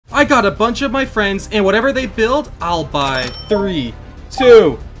I got a bunch of my friends, and whatever they build, I'll buy. 3,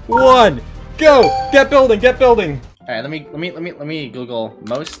 2, 1, go! Get building, get building! Alright, let me Google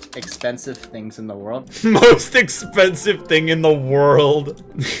most expensive things in the world. Most expensive thing in the world.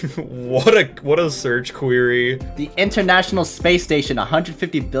 What a search query. The International Space Station,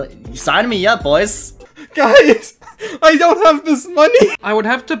 150 billion. Sign me up, boys. Guys, I don't have this money! I would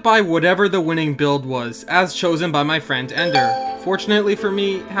have to buy whatever the winning build was, as chosen by my friend Ender. Fortunately for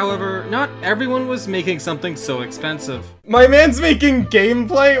me, however, not everyone was making something so expensive. My man's making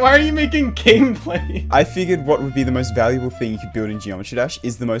gameplay? Why are you making gameplay? I figured what would be the most valuable thing you could build in Geometry Dash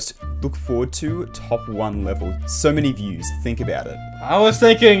is the most look forward to top 1 level. So many views, think about it. I was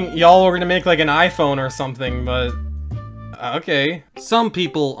thinking y'all were gonna make like an iPhone or something, but... okay. Some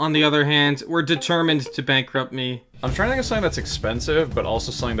people, on the other hand, were determined to bankrupt me. I'm trying to think of something that's expensive, but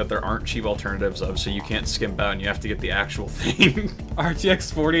also something that there aren't cheap alternatives of, so you can't skimp out and you have to get the actual thing.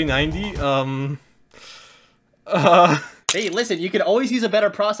 RTX 4090? Hey, listen, you can always use a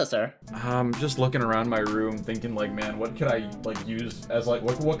better processor. I'm just looking around my room thinking like, man, what could I like use as like,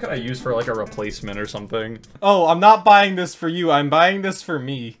 what could I use for like a replacement or something? Oh, I'm not buying this for you, I'm buying this for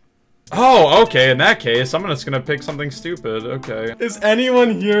me. Oh, okay, in that case, I'm just gonna pick something stupid, okay. Is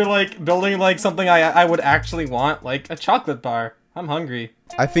anyone here, like, building, like, something I would actually want? Like, a chocolate bar. I'm hungry.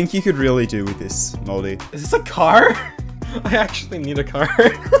 I think you could really do with this, Moldy. Is this a car? I actually need a car.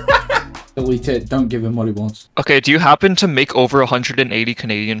 Delete it, don't give him what he wants. Okay, do you happen to make over 180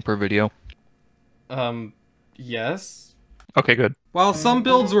 Canadian per video? Yes. Okay, good. While some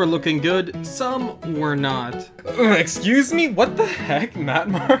builds were looking good, some were not. Excuse me? What the heck,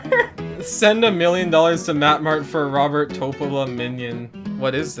 Matmart? Send $1 million to Matmart for Robert Topola minion.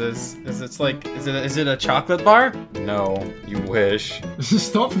 What is this? Is it a chocolate bar? No, you wish.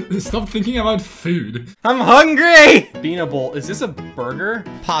 Stop thinking about food. I'm hungry! Beanable, is this a burger?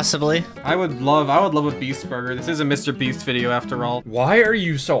 Possibly. I would love a Beast burger. This is a Mr. Beast video after all. Why are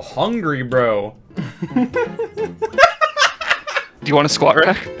you so hungry, bro? Do you want a squat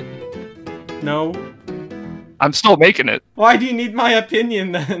rack? No. I'm still making it. Why do you need my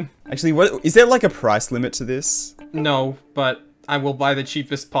opinion then? Actually, what is there like a price limit to this? No, but I will buy the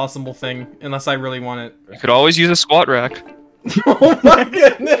cheapest possible thing, unless I really want it. You could always use a squat rack. Oh my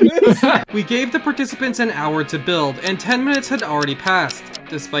goodness! We gave the participants an hour to build, and 10 minutes had already passed.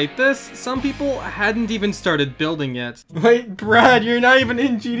 Despite this, some people hadn't even started building yet. Wait, Brad, you're not even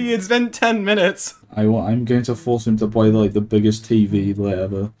in GD, it's been 10 minutes. I'm going to force him to buy like the biggest TV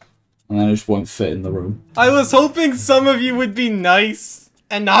ever, and then it just won't fit in the room. I was hoping some of you would be nice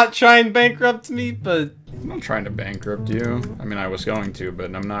and not try and bankrupt me, but... I'm not trying to bankrupt you. I mean, I was going to,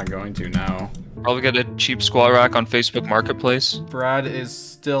 but I'm not going to now. Probably get a cheap squat rack on Facebook Marketplace. Brad is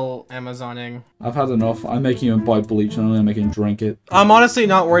still Amazoning. I've had enough. I'm making him buy bleach and I'm gonna make him drink it. I'm honestly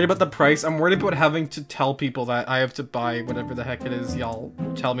not worried about the price. I'm worried about having to tell people that I have to buy whatever the heck it is y'all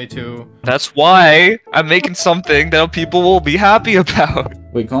tell me to. That's why I'm making something that people will be happy about.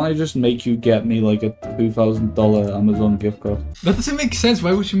 Wait, can't I just make you get me like a $2,000 Amazon gift card? That doesn't make sense.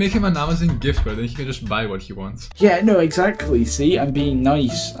 Why would you make him an Amazon gift card? Then he can just buy what he wants. Yeah, no, exactly. See, I'm being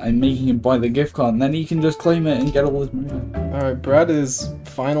nice. I'm making him buy the gift card, and then he can just claim it and get all his money. Alright, Brad is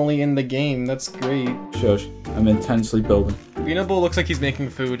finally in the game. That's great. Shush. I'm intensely building. Beanable looks like he's making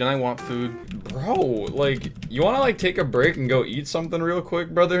food, and I want food. Bro, like, you wanna like take a break and go eat something real quick,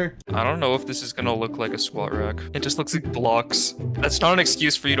 brother? I don't know if this is gonna look like a squat rack. It just looks like blocks. That's not an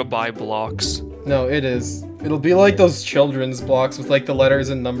excuse for you to buy blocks. No, it is. It'll be like those children's blocks with like the letters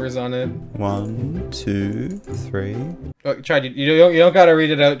and numbers on it. 1, 2, 3. Oh, Tride, you don't gotta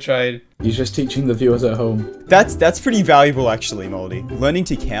read it out, Tride. He's just teaching the viewers at home. That's pretty valuable actually, Moldy. Learning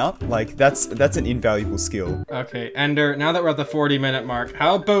to count, like that's an invaluable skill. Okay, Ender, now that we're at the 40-minute mark,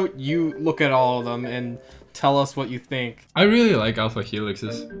 how about you look at all of them and tell us what you think? I really like alpha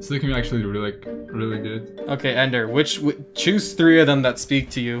helixes. It's looking actually really good. Okay, Ender, choose 3 of them that speak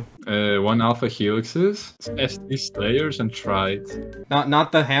to you. 1 alpha helixes, Sdslayer, and Tride.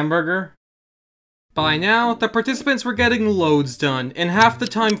 Not the hamburger? By now, the participants were getting loads done, and half the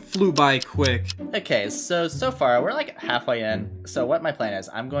time flew by quick. Okay, so far, we're like halfway in. So what my plan is,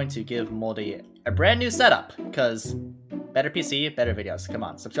 I'm going to give Moldy a brand new setup, because better PC, better videos. Come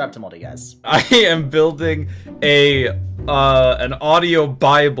on, subscribe to Moldy, guys. I am building an audio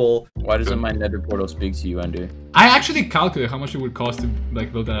bible. Why doesn't my nether portal speak to you, Ender? I actually calculated how much it would cost to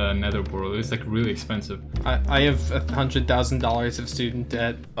like build a nether portal. It's like really expensive. I have $100,000 of student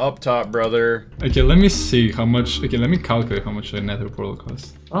debt. Up top, brother. Okay, let me see how much. Okay, let me calculate how much a nether portal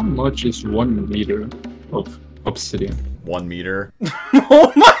costs. How much is 1 meter of obsidian? 1 meter.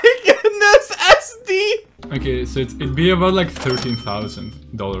 Oh my goodness, SD! Okay, so it'd be about like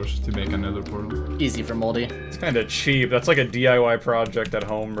 $13,000 to make another portal. Easy for Moldy. It's kind of cheap. That's like a DIY project at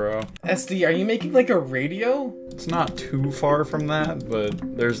home, bro. SD, are you making like a radio? It's not too far from that, but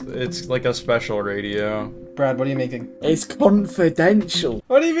it's like a special radio. Brad, what are you making? It's confidential.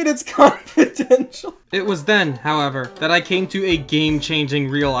 What do you mean it's confidential? It was then, however, that I came to a game-changing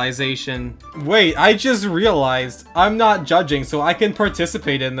realization. Wait, I just realized I'm not judging, so I can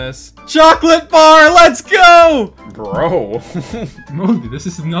participate in this. Chocolate bar, let's go! Bro. Moldy, this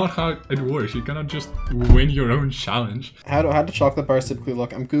is not how it works. You cannot just win your own challenge. How do chocolate bars typically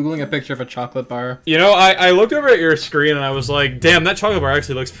look? I'm googling a picture of a chocolate bar. You know, I looked over at your screen and I was like, damn, that chocolate bar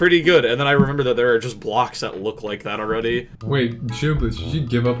actually looks pretty good. And then I remember that there are just blocks that look like that already. Wait, Giblet, did you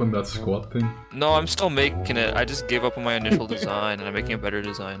give up on that squat thing? No, I'm still making it. I just gave up on my initial design and I'm making a better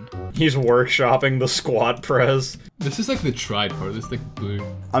design. He's workshopping the squat press. This is like the Tride part. This is like blue.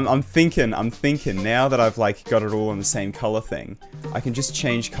 I'm thinking, now that I've like got it all in the same color thing, I can just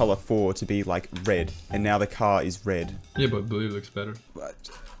change color 4 to be like red, and now the car is red. Yeah, but blue looks better.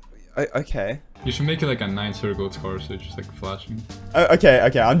 Okay. You should make it like a 9-circle car, so it's just like flashing.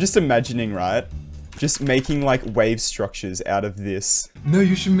 Okay, I'm just imagining, right? Just making like wave structures out of this. No,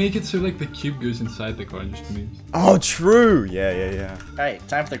 you should make it so like the cube goes inside the car and just moves. Oh, true! Yeah. Alright,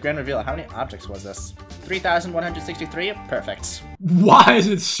 time for the grand reveal. How many objects was this? 3,163? Perfect. Why is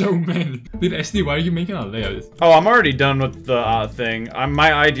it so many? Dude, SD, why are you making a layout? Oh, I'm already done with the thing.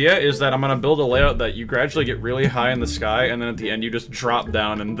 My idea is that I'm gonna build a layout that you gradually get really high in the sky, and then at the end you just drop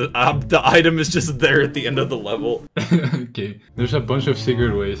down, and the item is just there at the end of the level. Okay, there's a bunch of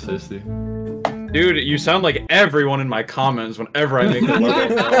secret ways, SD. Dude, you sound like everyone in my comments whenever I make a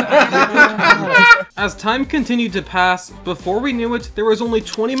level. As time continued to pass, before we knew it, there was only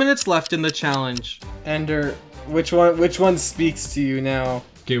 20 minutes left in the challenge. Ender, which one speaks to you now?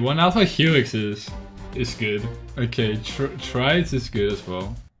 Okay, one Alpha Helix is good. Okay, Trides is good as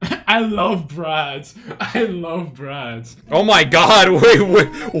well. I love Brads. I love Brads. Oh my god, wait,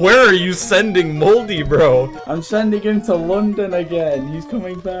 where are you sending Moldy, bro? I'm sending him to London again. He's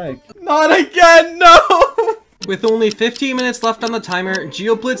coming back. Not again, no! With only 15 minutes left on the timer,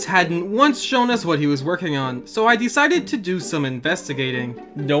 GeoBlitz hadn't once shown us what he was working on, so I decided to do some investigating.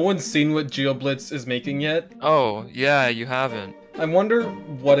 No one's seen what GeoBlitz is making yet? Oh, yeah, you haven't. I wonder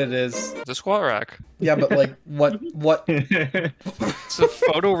what it is. The squat rack. Yeah, but like, what? It's a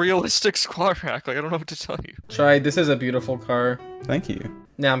photorealistic squat rack. Like, I don't know what to tell you. Tride, this is a beautiful car. Thank you.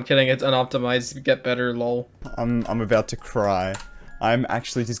 Nah, I'm kidding. It's unoptimized. Get better, lol. I'm about to cry. I'm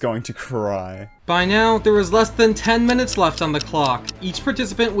actually just going to cry. By now, there was less than 10 minutes left on the clock. Each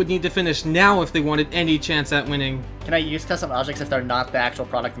participant would need to finish now if they wanted any chance at winning. Can I use custom objects if they're not the actual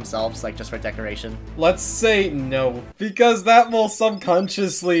product themselves, like just for decoration? Let's say no, because that will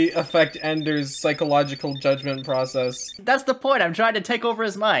subconsciously affect Ender's psychological judgment process. That's the point, I'm trying to take over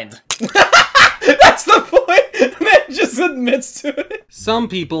his mind. That's the point! Man just admits to it. Some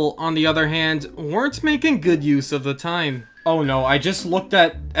people, on the other hand, weren't making good use of the time. Oh no, I just looked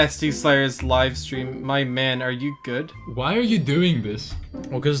at Sdslayer live stream. My man, are you good? Why are you doing this?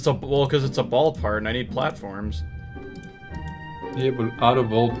 Well, because it's a ball part and I need platforms. Yeah, but out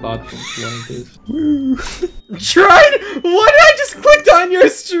of all platforms, like this. Tride? What? I just clicked on your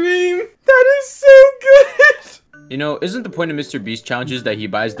stream! That is so good! You know, isn't the point of Mr. Beast challenges that he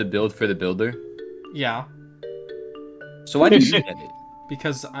buys the build for the builder? Yeah. So why do you do that?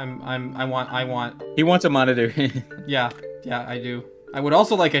 Because I want. He wants a monitor. Yeah, I do. I would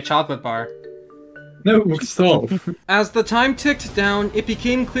also like a chocolate bar. No, stop. As the time ticked down, it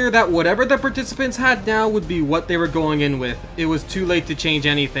became clear that whatever the participants had now would be what they were going in with. It was too late to change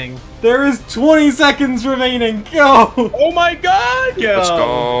anything. There is 20 seconds remaining. Go! Oh my god! Go! Let's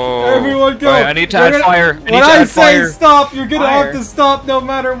go. Everyone go! Right, I need to add fire. When I say stop, you're gonna have to stop no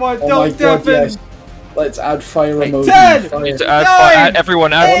matter what. Oh Don't deafen. Yes. Let's add fire emoji. 10! Fire. Need to add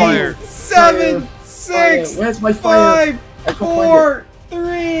everyone add 8, fire. 7, 6, Where's my fire? 5, 4,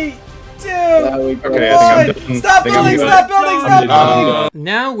 3, 2, There we go. Okay, I think I'm done. Stop building! Stop building! Stop done. building!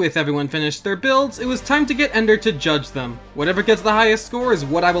 Now, with everyone finished their builds, it was time to get Ender to judge them. Whatever gets the highest score is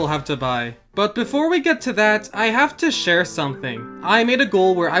what I will have to buy. But before we get to that, I have to share something. I made a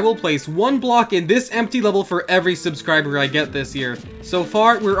goal where I will place 1 block in this empty level for every subscriber I get this year. So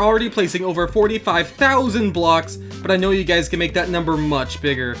far, we're already placing over 45,000 blocks, but I know you guys can make that number much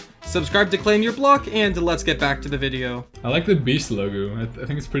bigger. Subscribe to claim your block, and let's get back to the video. I like the beast logo. I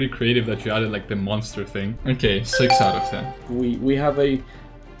think it's pretty creative that you added like the monster thing. Okay, 6 out of 10. We have a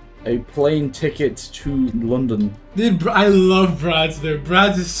plane ticket to London. Dude, I love Brad's though.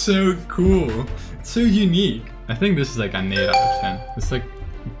 Brad's is so cool. It's so unique. I think this is like an 8 out of 10. It's like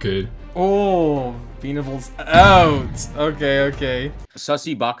good. Oh, Beanable's out. Okay.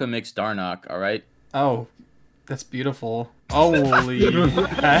 Sussy Baka mixed Darnock, alright? Oh, that's beautiful. Holy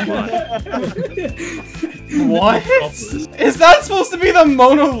heck. What? Is that supposed to be the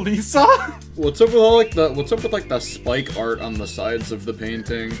Mona Lisa? What's up with all like the spike art on the sides of the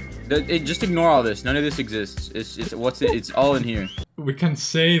painting? Just ignore all this. None of this exists. It's all in here. We can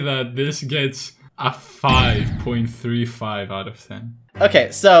say that this gets a 5.35 out of 10.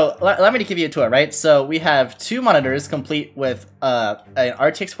 Okay, so let me give you a tour, right? So we have 2 monitors complete with an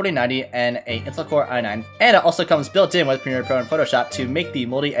RTX 4090 and a Intel Core i9, and it also comes built in with Premiere Pro and Photoshop to make the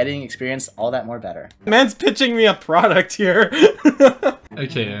multi-editing experience all that more better. Man's pitching me a product here.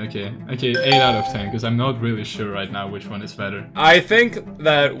 Okay, 8 out of 10, because I'm not really sure right now which one is better. I think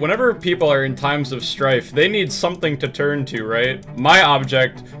that whenever people are in times of strife, they need something to turn to, right? My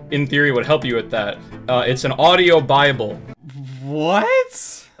object, in theory, would help you with that. It's an audio Bible.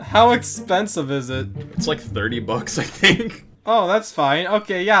 What? How expensive is it? It's like 30 bucks, I think. Oh, that's fine.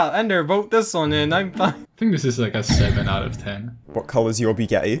 Okay, yeah, Ender, vote this one in. I'm fine. I think this is like a 7 out of 10. What color's your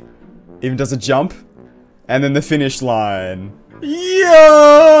Bugatti? Even does a jump? And then the finish line.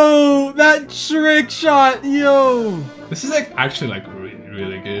 Yo! That trick shot, yo! This is like actually like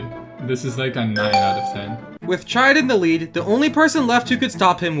really good. This is like a 9 out of 10. With Tride in the lead, the only person left who could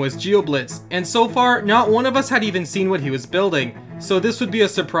stop him was GeoBlitz, and so far, not one of us had even seen what he was building, so this would be a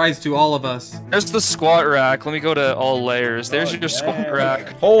surprise to all of us. There's the squat rack. Let me go to all layers. There's your squat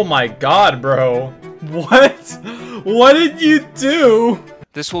rack. Oh my god, bro. What? What did you do?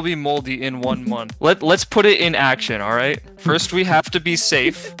 This will be moldy in 1 month. Let's put it in action, alright? First we have to be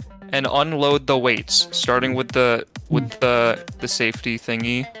safe and unload the weights, starting with the safety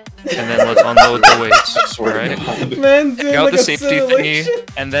thingy. And then let's unload the weights, alright? Man, Take out the safety thingy,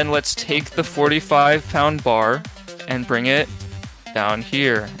 and then let's take the 45-pound bar and bring it down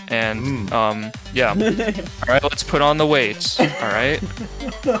here. And, yeah. Alright, let's put on the weights, alright?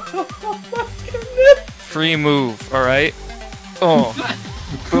 Free move, alright? Oh.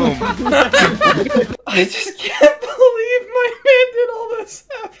 Boom. I just can't believe my man did all this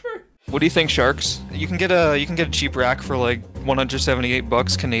effort. What do you think, Sharks? You can get a cheap rack for like 178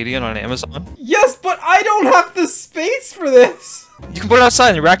 bucks Canadian on Amazon. Yes, but I don't have the space for this. You can put it outside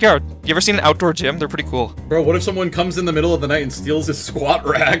in your backyard. You ever seen an outdoor gym? They're pretty cool. Bro, what if someone comes in the middle of the night and steals his squat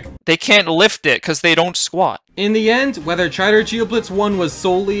rack? They can't lift it because they don't squat. In the end, whether Tride or GeoBlitz won was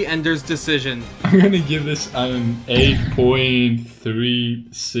solely Ender's decision. I'm gonna give this an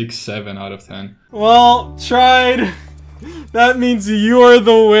 8.367 out of 10. Well, Tride. That means you are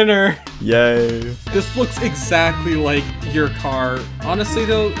the winner. Yay. This looks exactly like your car. Honestly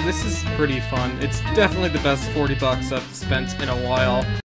though, this is pretty fun. It's definitely the best 40 bucks I've spent in a while.